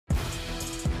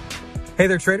Hey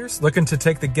there, traders. Looking to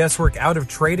take the guesswork out of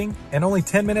trading in only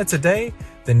 10 minutes a day?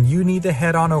 Then you need to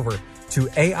head on over to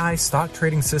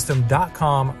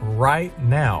AIStockTradingSystem.com right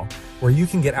now, where you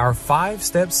can get our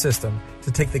 5-step system to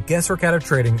take the guesswork out of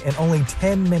trading in only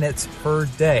 10 minutes per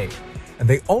day. And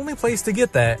the only place to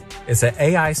get that is at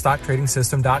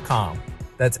AIStockTradingSystem.com.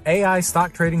 That's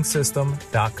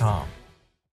AIStockTradingSystem.com.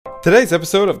 Today's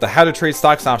episode of the How to Trade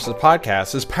Stocks and Options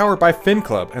podcast is powered by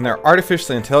FinClub and their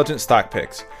artificially intelligent stock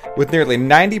picks. With nearly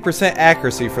 90%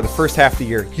 accuracy for the first half of the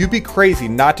year, you'd be crazy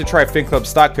not to try FinClub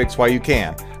stock picks while you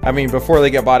can. I mean, before they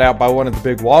get bought out by one of the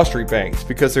big Wall Street banks,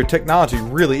 because their technology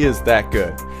really is that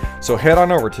good. So head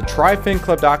on over to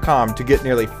tryfinclub.com to get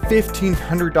nearly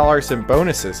 $1,500 in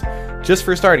bonuses just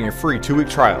for starting your free 2-week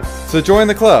trial. So join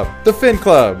the club, the Fin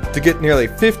Club, to get nearly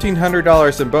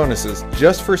 $1,500 in bonuses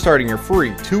just for starting your free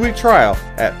 2-week trial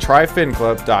at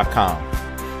tryfinclub.com.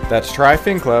 That's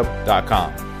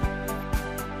tryfinclub.com.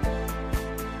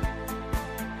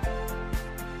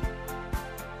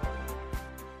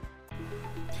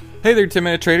 Hey there,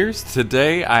 10-minute traders.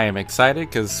 Today I am excited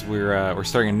because we're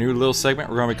starting a new little segment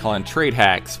we're going to be calling Trade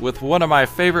Hacks with one of my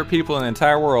favorite people in the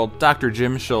entire world, Dr.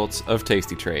 Jim Schultz of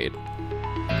Tasty Trade.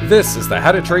 This is the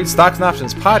How to Trade Stocks and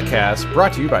Options podcast,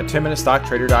 brought to you by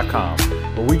 10MinuteStockTrader.com,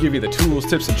 where we give you the tools,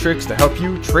 tips, and tricks to help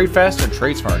you trade faster and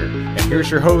trade smarter. And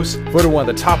here's your host, voted one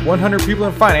of the top 100 people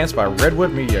in finance by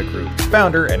Redwood Media Group,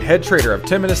 founder and head trader of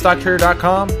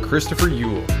 10MinuteStockTrader.com, Christopher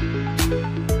Uhl.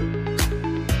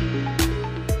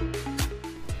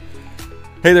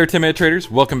 Hey there, 10-minute traders.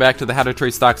 Welcome back to the How to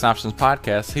Trade Stocks and Options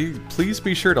podcast. Hey, please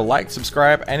be sure to like,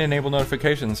 subscribe, and enable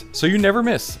notifications so you never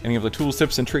miss any of the tools,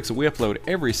 tips, and tricks that we upload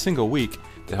every single week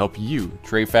to help you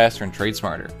trade faster and trade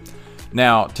smarter.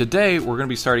 Now, today we're going to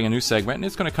be starting a new segment, and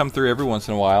it's going to come through every once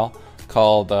in a while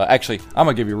called, actually, I'm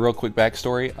going to give you a real quick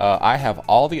backstory. I have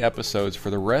all the episodes for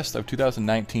the rest of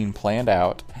 2019 planned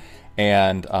out,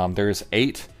 and there's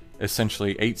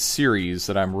essentially 8 series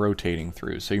that I'm rotating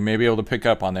through. So you may be able to pick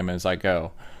up on them as I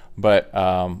go. But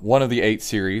one of the 8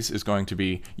 series is going to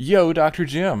be Yo, Dr.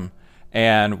 Jim.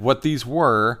 And what these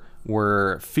were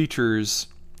features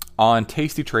on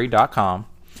tastytrade.com.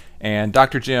 And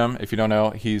Dr. Jim, if you don't know,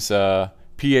 he's a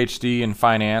PhD in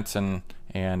finance and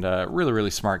a really, really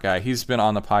smart guy. He's been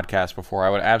on the podcast before. I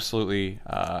would absolutely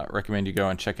recommend you go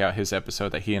and check out his episode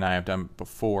that he and I have done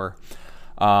before.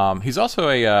 He's also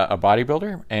a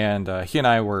bodybuilder, and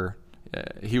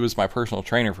he was my personal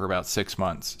trainer for about 6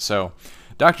 months. So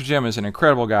Dr. Jim is an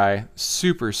incredible guy,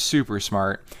 super, super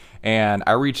smart. And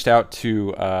I reached out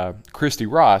to Christy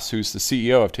Ross, who's the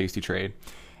CEO of Tasty Trade,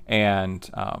 and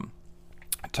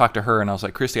talked to her, and I was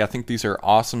like, Christy, I think these are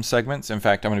awesome segments. In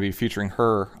fact, I'm going to be featuring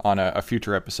her on a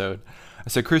future episode. I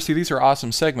said, Christy, these are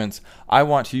awesome segments. I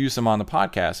want to use them on the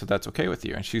podcast, if that's okay with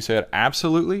you. And she said,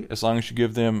 absolutely, as long as you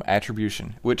give them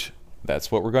attribution, which that's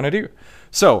what we're going to do.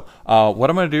 So what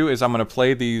I'm going to do is I'm going to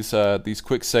play these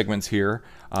quick segments here.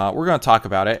 We're going to talk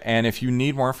about it. And if you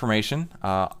need more information,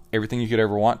 everything you could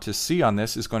ever want to see on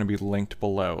this is going to be linked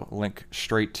below. Link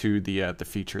straight to the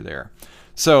feature there.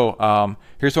 So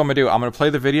here's what I'm going to do. I'm going to play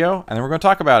the video, and then we're going to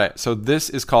talk about it. So this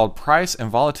is called Price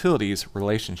and Volatility's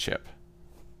Relationship.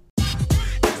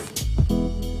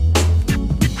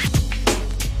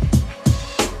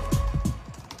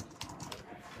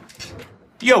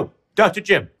 Yo, Dr.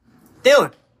 Jim.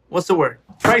 Dylan, what's the word?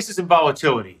 Prices and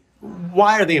volatility.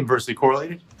 Why are they inversely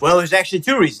correlated? Well, there's actually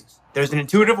 2 reasons. There's an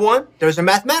intuitive one, there's a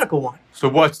mathematical one. So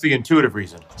what's the intuitive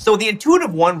reason? So the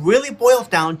intuitive one really boils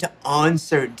down to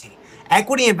uncertainty.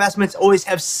 Equity investments always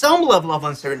have some level of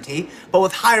uncertainty, but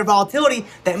with higher volatility,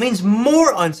 that means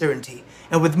more uncertainty.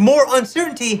 And with more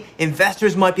uncertainty,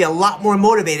 investors might be a lot more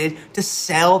motivated to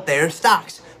sell their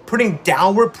stocks, putting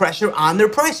downward pressure on their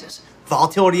prices.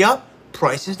 Volatility up,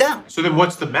 prices down. So then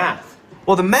what's the math?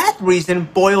 Well, the math reason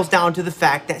boils down to the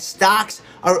fact that stocks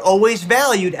are always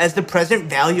valued as the present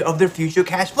value of their future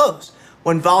cash flows.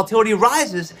 When volatility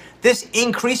rises, this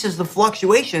increases the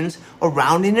fluctuations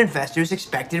around an investor's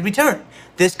expected return.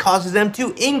 This causes them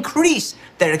to increase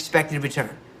their expected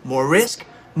return. More risk,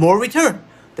 more return.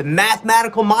 The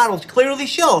mathematical models clearly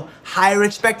show higher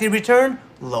expected return,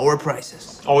 lower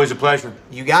prices. Always a pleasure.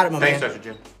 You got it, my man. Thanks, Dr.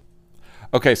 Jim.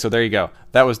 Okay, so there you go.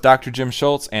 That was Dr. Jim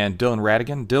Schultz and Dylan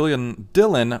Ratigan.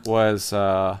 Dylan was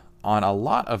on a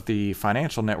lot of the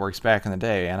financial networks back in the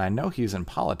day, and I know he's in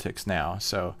politics now.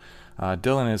 So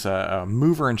Dylan is a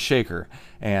mover and shaker,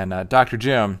 and Dr.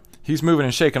 Jim, he's moving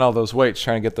and shaking all those weights,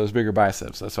 trying to get those bigger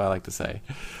biceps. That's what I like to say.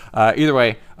 Either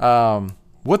way,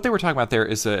 what they were talking about there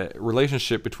is a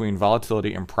relationship between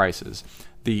volatility and prices.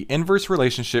 The inverse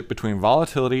relationship between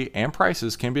volatility and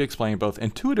prices can be explained both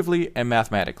intuitively and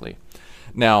mathematically.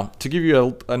 Now, to give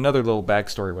you another little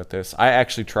backstory with this, I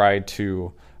actually tried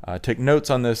to take notes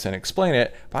on this and explain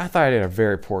it, but I thought I did a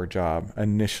very poor job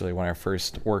initially when I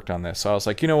first worked on this. So I was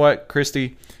like, you know what,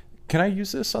 Christy, can I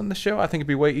use this on the show? I think it'd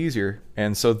be way easier.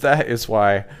 And so that is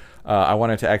why I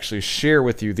wanted to actually share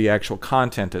with you the actual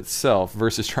content itself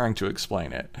versus trying to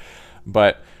explain it.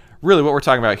 But really what we're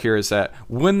talking about here is that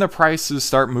when the prices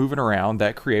start moving around,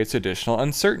 that creates additional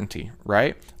uncertainty,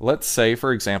 right? Let's say,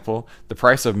 for example, the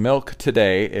price of milk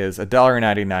today is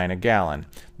 $1.99 a gallon.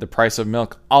 The price of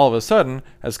milk all of a sudden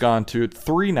has gone to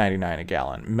 $3.99 a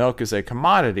gallon. Milk is a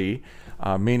commodity,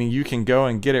 meaning you can go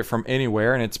and get it from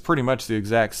anywhere, and it's pretty much the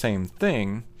exact same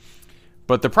thing.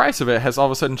 But the price of it has all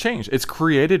of a sudden changed. It's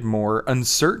created more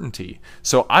uncertainty.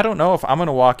 So I don't know if I'm going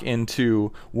to walk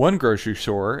into one grocery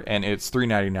store and it's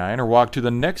 $3.99, or walk to the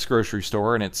next grocery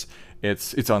store and it's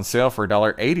on sale for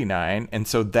 $1.89, and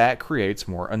so that creates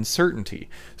more uncertainty.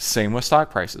 Same with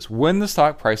stock prices. When the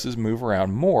stock prices move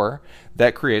around more,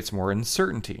 that creates more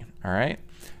uncertainty. All right.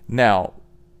 Now,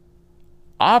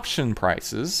 option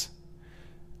prices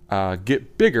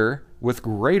get bigger with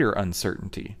greater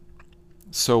uncertainty.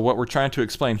 So what we're trying to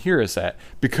explain here is that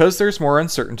because there's more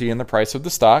uncertainty in the price of the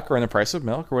stock or in the price of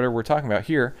milk or whatever we're talking about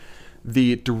here,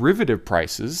 the derivative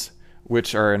prices,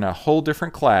 which are in a whole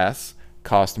different class,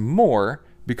 cost more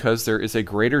because there is a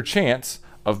greater chance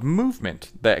of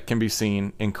movement that can be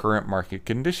seen in current market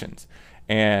conditions.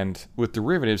 And with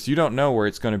derivatives, you don't know where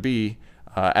it's going to be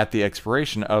at the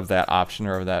expiration of that option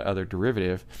or of that other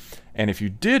derivative. And if you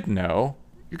did know,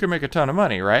 you could make a ton of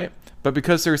money, right? But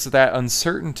because there's that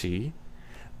uncertainty,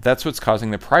 that's what's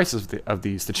causing the prices of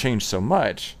these to change so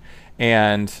much.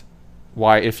 And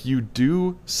why, if you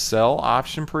do sell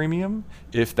option premium,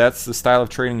 if that's the style of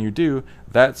trading you do,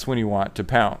 that's when you want to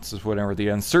pounce, is whenever the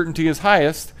uncertainty is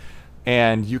highest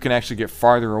and you can actually get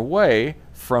farther away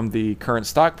from the current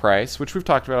stock price, which we've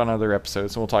talked about on other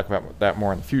episodes, and we'll talk about that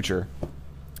more in the future.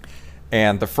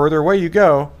 And the further away you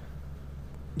go,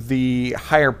 the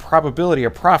higher probability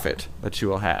of profit that you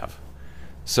will have.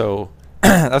 So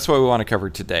that's what we want to cover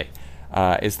today,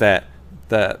 is that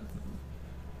the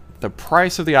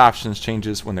price of the options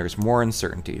changes when there's more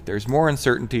uncertainty. There's more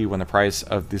uncertainty when the price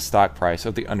of the stock price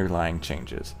of the underlying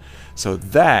changes. So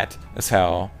that is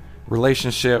how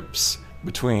relationships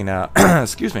between,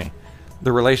 the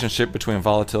relationship between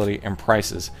volatility and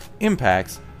prices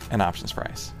impacts an options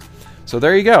price. So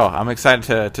there you go. I'm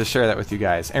excited to share that with you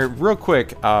guys. And real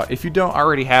quick, if you don't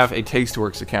already have a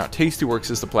Tastyworks account,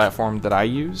 Tastyworks is the platform that I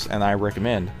use and I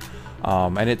recommend.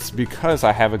 And it's because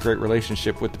I have a great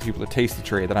relationship with the people at Tasty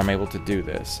Trade that I'm able to do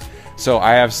this. So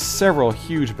I have several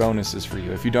huge bonuses for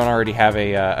you. If you don't already have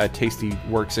a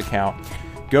Tastyworks account,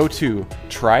 go to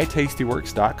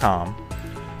trytastyworks.com.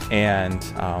 And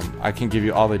I can give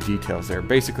you all the details there.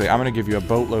 Basically, I'm going to give you a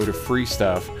boatload of free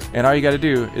stuff, and all you got to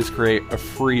do is create a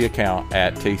free account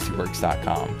at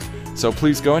tastyworks.com. So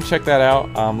please go and check that out.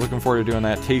 I'm looking forward to doing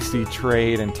that. Tasty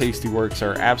Trade and Tastyworks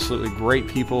are absolutely great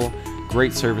people,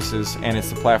 great services, and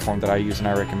it's the platform that I use and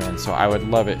I recommend. So I would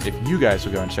love it if you guys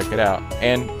would go and check it out,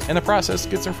 and in the process,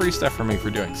 get some free stuff from me for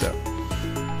doing so.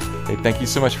 Hey, thank you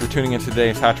so much for tuning in to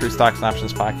today's How to Trade Stocks and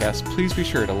Options podcast. Please be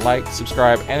sure to like,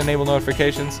 subscribe, and enable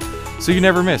notifications so you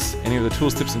never miss any of the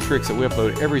tools, tips, and tricks that we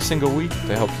upload every single week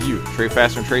to help you trade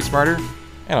faster and trade smarter.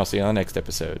 And I'll see you on the next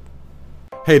episode.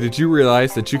 Hey, did you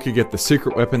realize that you could get the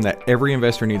secret weapon that every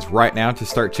investor needs right now to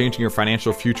start changing your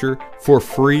financial future for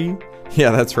free? Yeah,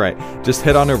 that's right. Just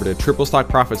head on over to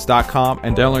TripleStockProfits.com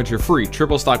and download your free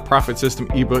Triple Stock Profit System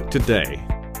ebook today.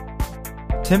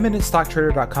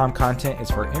 10MinuteStockTrader.com content is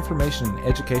for information and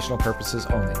educational purposes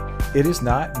only. It is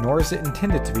not, nor is it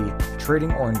intended to be,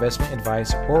 trading or investment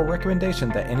advice or recommendation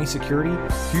that any security,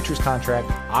 futures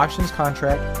contract, options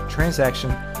contract,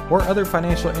 transaction, or other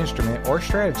financial instrument or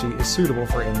strategy is suitable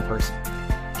for any person.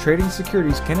 Trading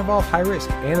securities can involve high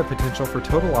risk and the potential for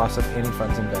total loss of any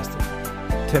funds invested.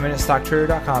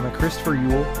 10MinuteStockTrader.com and Christopher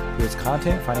Uhl, through its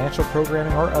content, financial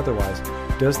programming, or otherwise,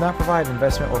 does not provide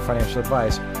investment or financial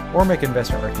advice or make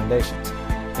investment recommendations.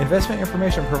 Investment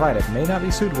information provided may not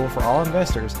be suitable for all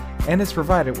investors and is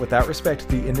provided without respect to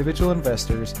the individual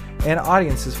investors and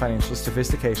audience's financial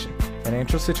sophistication,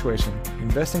 financial situation,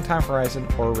 investing time horizon,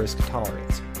 or risk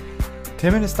tolerance.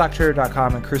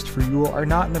 10MinuteStockTrader.com and Christopher Uhl are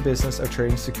not in the business of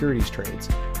trading securities trades,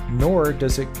 nor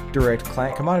does it direct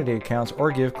client commodity accounts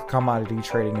or give commodity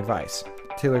trading advice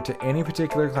tailored to any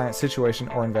particular client situation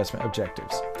or investment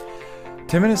objectives.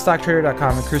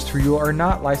 10MinuteStockTrader.com and Christopher Uhl are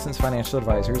not licensed financial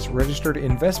advisors, registered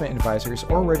investment advisors,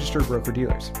 or registered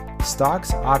broker-dealers.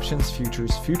 Stocks, options,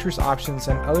 futures options,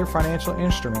 and other financial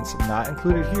instruments not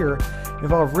included here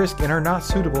involve risk and are not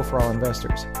suitable for all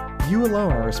investors. You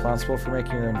alone are responsible for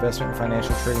making your investment and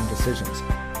financial trading decisions,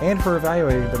 and for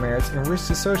evaluating the merits and risks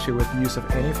associated with the use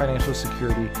of any financial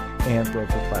security and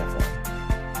broker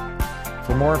platform.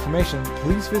 For more information,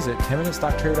 please visit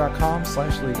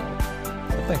 10minutestocktrader.com/legal.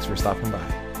 Thanks for stopping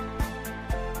by.